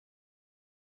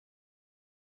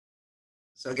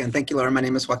So again, thank you, Laura. My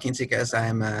name is Joaquin Siques.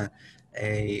 I'm the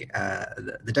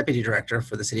Deputy Director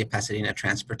for the City of Pasadena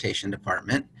Transportation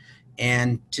Department.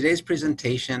 And today's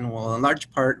presentation will in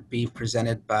large part be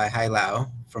presented by Hai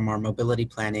Lau from our Mobility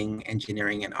Planning,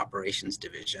 Engineering, and Operations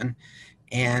Division.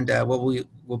 And what we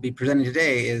will be presenting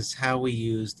today is how we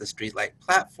use the StreetLight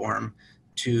platform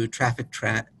to track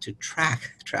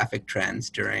traffic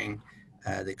trends during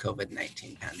the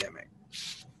COVID-19 pandemic.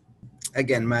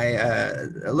 Again,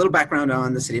 a little background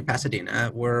on the city of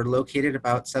Pasadena. We're located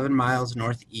about 7 miles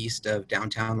northeast of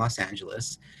downtown Los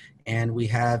Angeles, and we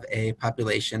have a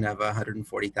population of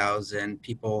 140,000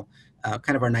 people,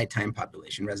 kind of our nighttime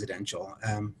population, residential.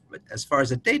 But as far as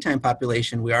the daytime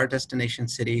population, we are a destination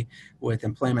city with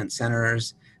employment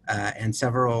centers and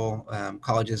several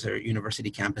colleges or university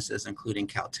campuses, including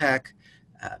Caltech,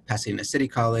 Pasadena City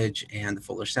College, and the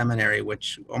Fuller Seminary,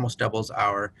 which almost doubles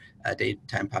our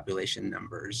daytime population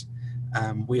numbers.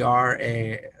 We are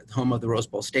a home of the Rose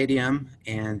Bowl Stadium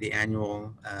and the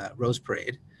annual Rose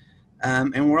Parade.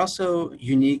 And we're also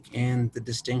unique in the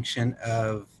distinction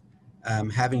of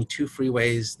having two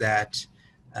freeways that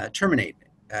terminate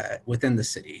within the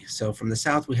city. So from the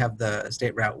south, we have the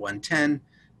State Route 110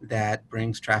 that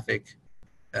brings traffic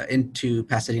into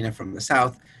Pasadena from the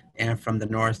south, and from the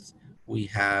north, we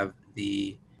have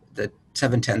the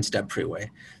 710 Stub Freeway.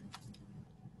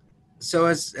 So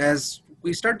as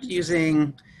we started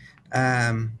using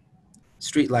StreetLight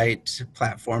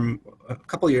platform a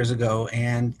couple years ago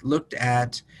and looked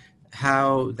at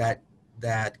how that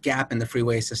gap in the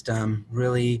freeway system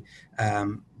really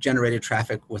generated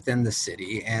traffic within the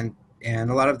city, and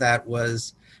a lot of that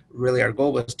was really, our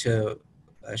goal was to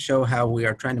show how we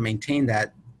are trying to maintain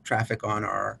that traffic on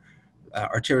our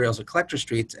arterials or collector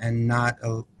streets and not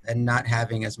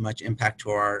having as much impact to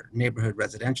our neighborhood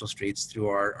residential streets through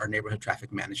our neighborhood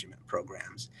traffic management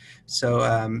programs. So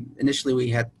initially we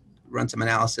had run some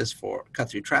analysis for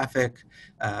cut-through traffic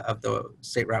of the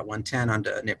State Route 110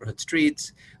 onto neighborhood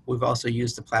streets. We've also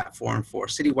used the platform for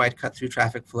citywide cut-through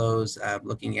traffic flows,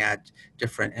 looking at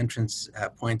different entrance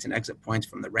points and exit points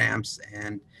from the ramps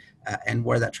and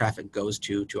where that traffic goes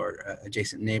to our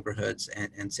adjacent neighborhoods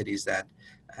and cities that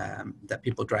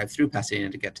people drive through Pasadena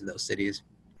to get to those cities.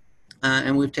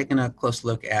 And we've taken a close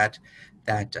look at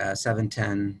that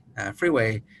 710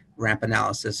 freeway ramp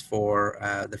analysis for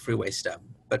the freeway stub.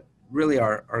 But really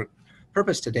our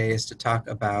purpose today is to talk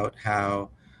about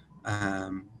how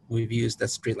we've used the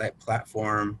StreetLight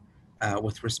platform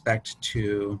with respect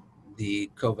to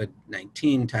the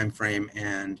COVID-19 timeframe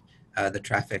and the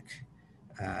traffic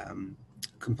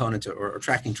components or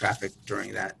tracking traffic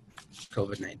during that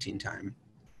COVID-19 time.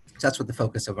 So that's what the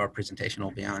focus of our presentation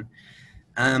will be on.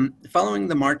 Following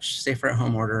the March Safer at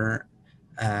Home order,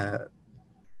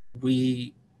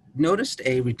 we noticed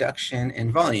a reduction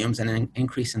in volumes and an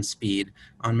increase in speed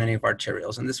on many of our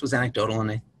arterials. And this was anecdotal,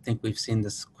 and I think we've seen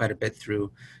this quite a bit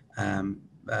through in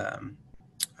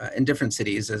different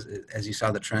cities as you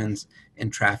saw the trends in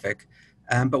traffic.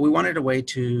 But we wanted a way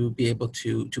to be able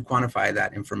to quantify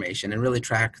that information and really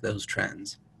track those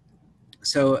trends.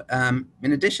 So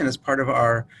in addition, as part of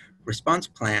our response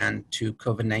plan to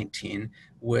COVID-19,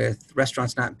 with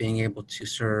restaurants not being able to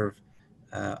serve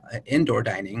indoor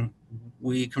dining,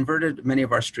 we converted many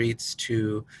of our streets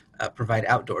to provide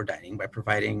outdoor dining by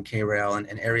providing K-rail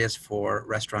and areas for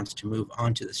restaurants to move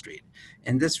onto the street.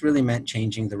 And this really meant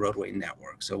changing the roadway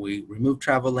network. So we removed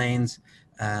travel lanes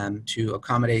to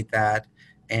accommodate that.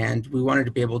 And we wanted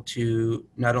to be able to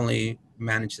not only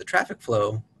manage the traffic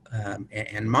flow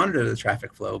and monitor the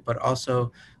traffic flow, but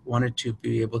also wanted to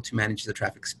be able to manage the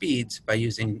traffic speeds by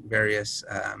using various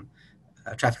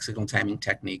traffic signal timing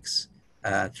techniques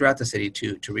throughout the city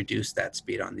to reduce that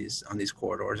speed on these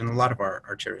corridors and a lot of our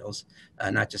arterials,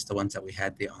 not just the ones that we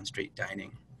had the on-street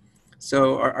dining.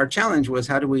 So our challenge was,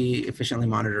 how do we efficiently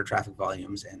monitor traffic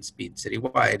volumes and speed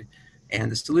citywide? And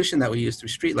the solution that we used through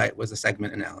StreetLight was a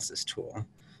segment analysis tool.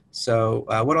 So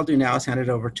what I'll do now is hand it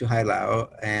over to Hai Lau,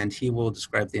 and he will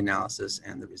describe the analysis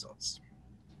and the results.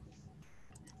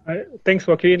 Thanks,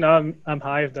 Joaquin. I'm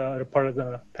Hai, the part of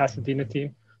the Pasadena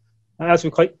team. As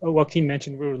Joaquin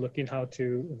mentioned, we were looking how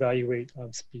to evaluate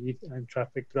speed and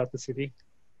traffic throughout the city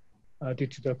due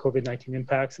to the COVID-19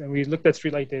 impacts. And we looked at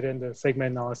StreetLight data, and the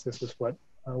segment analysis was what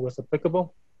was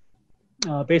applicable.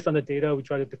 Based on the data, we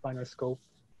tried to define our scope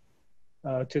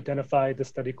to identify the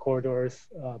study corridors,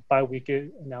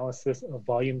 bi-weekly analysis of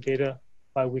volume data,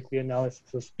 bi-weekly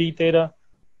analysis of speed data,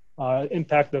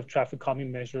 impact of traffic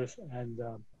calming measures, and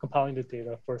compiling the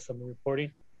data for summary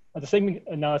reporting. The segment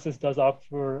analysis does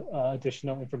offer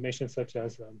additional information such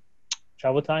as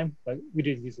travel time, but we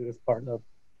didn't use it as part of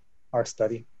our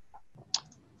study.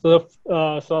 So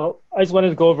I just wanted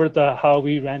to go over how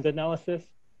we ran the analysis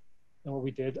and what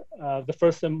we did. The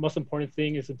first and most important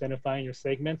thing is identifying your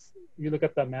segments. You look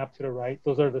at the map to the right;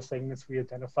 those are the segments we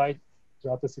identified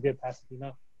throughout the city of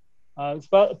Pasadena. It's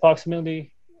about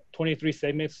approximately 23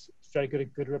 segments to try to get a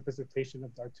good representation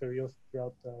of the arterials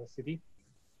throughout the city.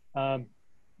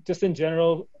 Just in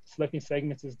general, selecting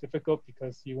segments is difficult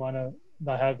because you want to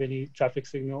not have any traffic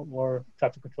signal or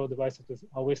traffic control device that doesn't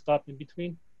always stop in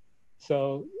between.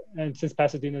 So, and since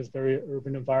Pasadena is a very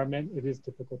urban environment, it is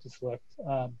difficult to select.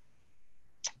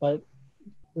 But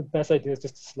the best idea is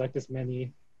just to select as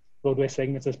many roadway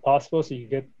segments as possible so you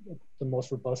get the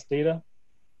most robust data.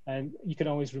 And you can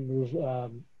always remove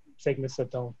segments that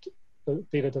the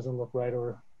data doesn't look right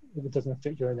or if it doesn't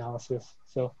fit your analysis.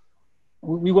 So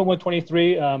we went with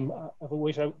 23. I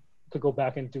wish I could go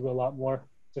back and do a lot more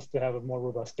just to have a more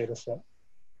robust data set.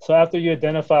 So after you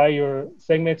identify your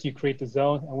segments, you create the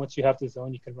zone. And once you have the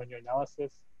zone, you can run your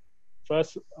analysis. For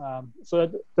us,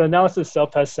 so the analysis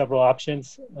itself has several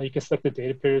options. You can select the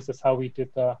data periods. That's how we did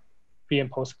the pre and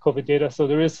post COVID data. So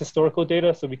there is historical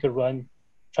data. So we could run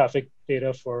traffic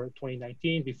data for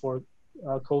 2019 before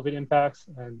COVID impacts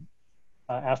and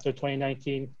after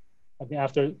 2019, I mean,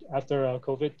 after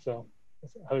COVID. So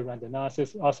that's how we ran the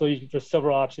analysis. Also, there's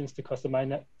several options to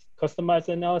customize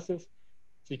the analysis.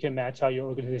 So you can match how your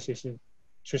organization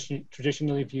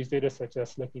traditionally views data, such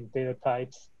as selecting data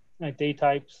types, day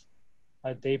types,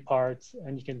 day parts,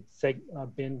 and you can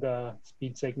bin the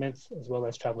speed segments as well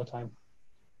as travel time.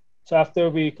 So after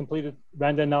we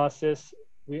ran the analysis,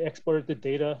 we exported the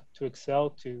data to Excel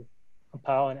to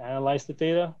compile and analyze the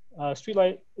data.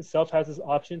 StreetLight itself has this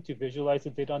option to visualize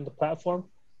the data on the platform.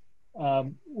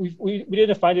 We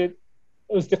didn't find it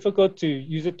was difficult to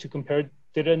use it to compare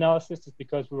data analysis just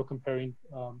because we were comparing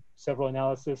several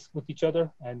analyses with each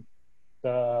other, and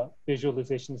the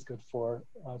visualization is good for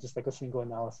just like a single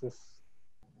analysis.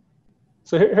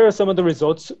 So here are some of the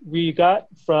results we got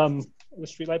from the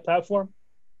StreetLight platform.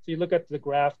 So you look at the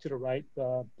graph to the right,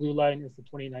 the blue line is the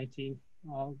 2019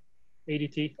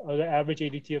 ADT, or the average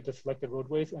ADT of the selected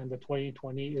roadways, and the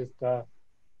 2020 is the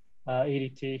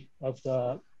ADT of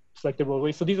the selected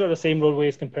roadways. So these are the same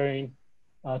roadways comparing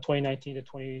 2019 to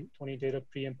 2020 data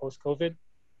pre and post COVID.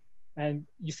 And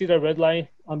you see the red line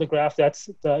on the graph, that's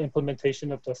the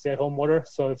implementation of the stay-at-home order.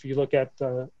 So if you look at,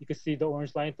 you can see the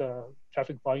orange line, the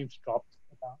traffic volumes dropped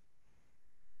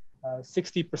about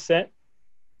 60%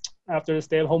 after the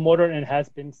stay-at-home order and has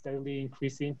been steadily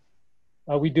increasing.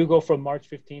 We do go from March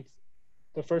 15th.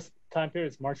 The first time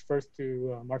period is March 1st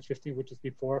to March 15th, which is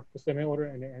before the stay-at-home order,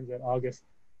 and it ends at August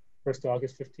 1st to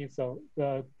August 15th. So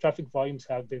the traffic volumes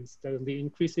have been steadily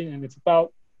increasing, and it's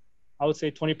about, I would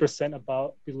say 20%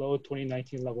 below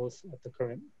 2019 levels at the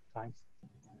current times.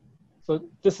 So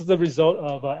this is the result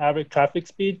of average traffic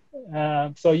speed.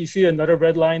 So you see another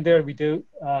red line there. We do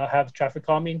have traffic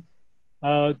calming.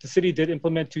 The city did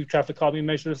implement 2 traffic calming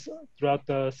measures throughout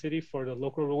the city for the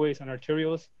local roadways and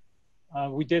arterials.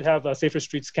 We did have a Safer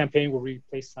Streets campaign where we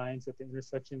placed signs at the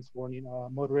intersections warning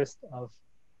motorists of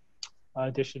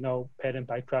additional ped and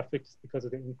bike traffic because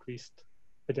of the increased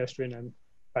pedestrian and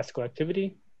bicycle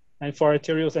activity. And for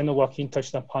arterials, I know Joaquin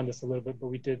touched upon this a little bit, but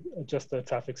we did adjust the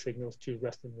traffic signals to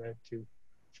rest in red to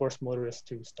force motorists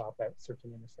to stop at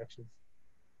certain intersections.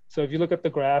 So if you look at the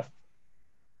graph,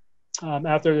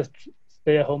 after the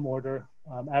stay-at-home order,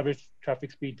 average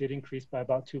traffic speed did increase by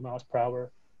about 2 miles per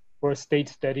hour, where it stayed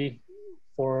steady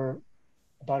for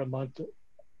about a month.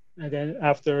 And then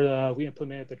after we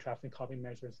implemented the traffic calming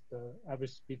measures, the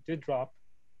average speed did drop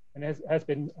and has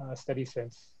been steady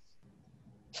since.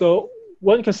 So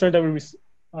one concern that we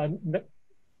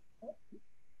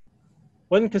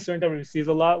received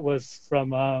a lot was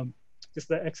from just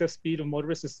the excess speed of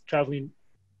motorists is traveling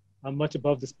much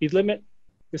above the speed limit,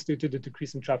 just due to the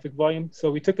decrease in traffic volume.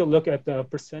 So we took a look at the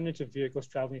percentage of vehicles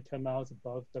traveling 10 miles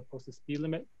above the posted speed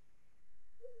limit.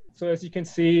 So as you can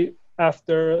see,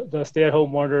 after the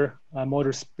stay-at-home order,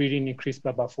 motor speeding increased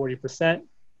by about 40%.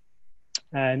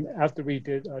 And after we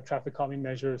did traffic calming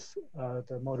measures,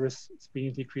 the motorist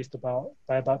speeding decreased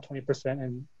by about 20%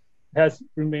 and has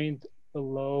remained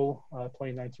below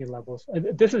 2019 levels.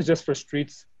 And this is just for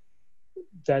streets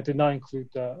that did not include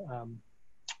the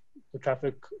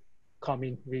traffic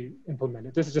calming we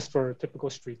implemented. This is just for typical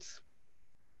streets.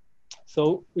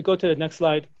 So we go to the next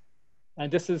slide. And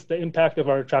this is the impact of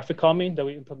our traffic calming that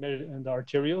we implemented in the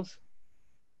arterials.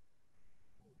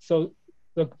 So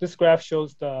this graph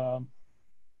shows the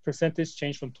percentage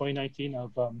change from 2019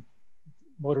 of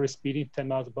motorist speeding 10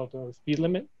 miles above the speed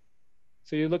limit.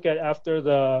 So you look at after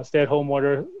the stay-at-home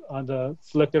order on the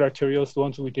selected arterials, the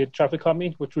ones we did traffic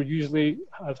calming, which would usually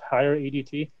have higher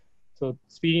ADT. So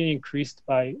speeding increased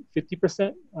by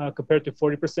 50% compared to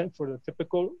 40% for the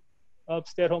typical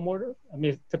stay-at-home order. I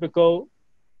mean, typical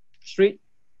street.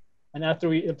 And after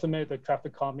we implemented the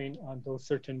traffic calming on those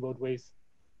certain roadways,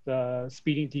 the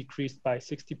speeding decreased by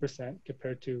 60%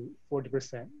 compared to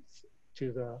 40%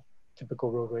 to the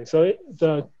typical roadway. So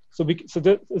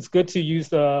it's good to use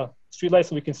the streetlight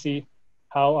so we can see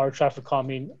how our traffic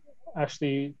calming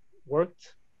actually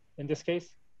worked in this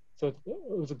case. So it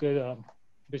was a good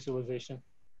visualization.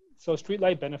 So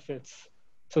StreetLight benefits.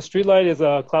 So StreetLight is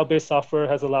a cloud-based software,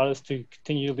 has allowed us to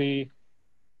continually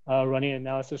running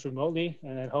analysis remotely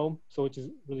and at home, so which is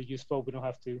really useful. We don't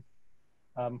have to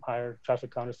hire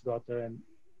traffic counters to go out there and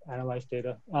analyze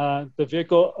data. The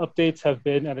vehicle updates have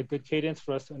been at a good cadence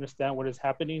for us to understand what is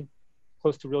happening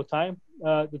close to real time.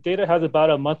 The data has about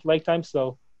a month lag time,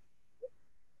 so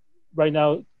right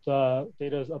now the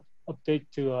data is update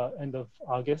to end of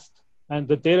August. And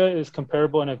the data is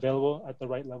comparable and available at the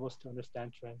right levels to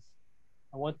understand trends.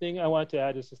 And one thing I wanted to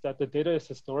add is just that the data is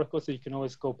historical, so you can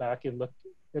always go back and look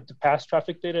at the past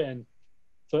traffic data. And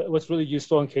so it was really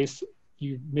useful in case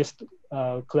you missed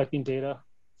collecting data.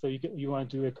 So you want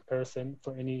to do a comparison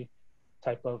for any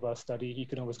type of study, you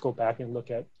can always go back and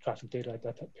look at traffic data at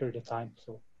that period of time.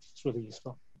 So it's really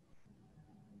useful.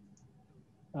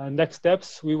 Next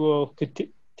steps, we will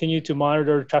continue to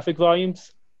monitor traffic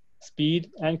volumes, speed,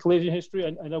 and collision history.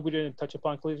 I know we didn't touch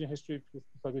upon collision history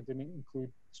because it didn't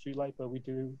include StreetLight, but we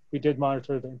did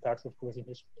monitor the impacts of collision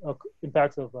history,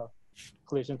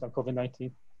 collisions on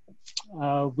COVID-19.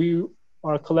 We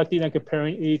are collecting and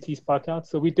comparing AAT spot counts.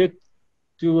 So we did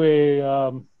do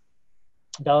a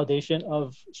validation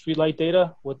of StreetLight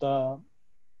data with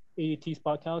AAT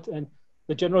spot counts, and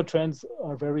the general trends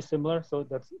are very similar. So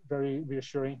that's very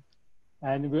reassuring.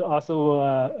 And we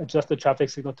also adjust the traffic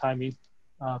signal timing,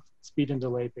 speed and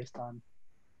delay based on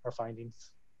our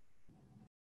findings.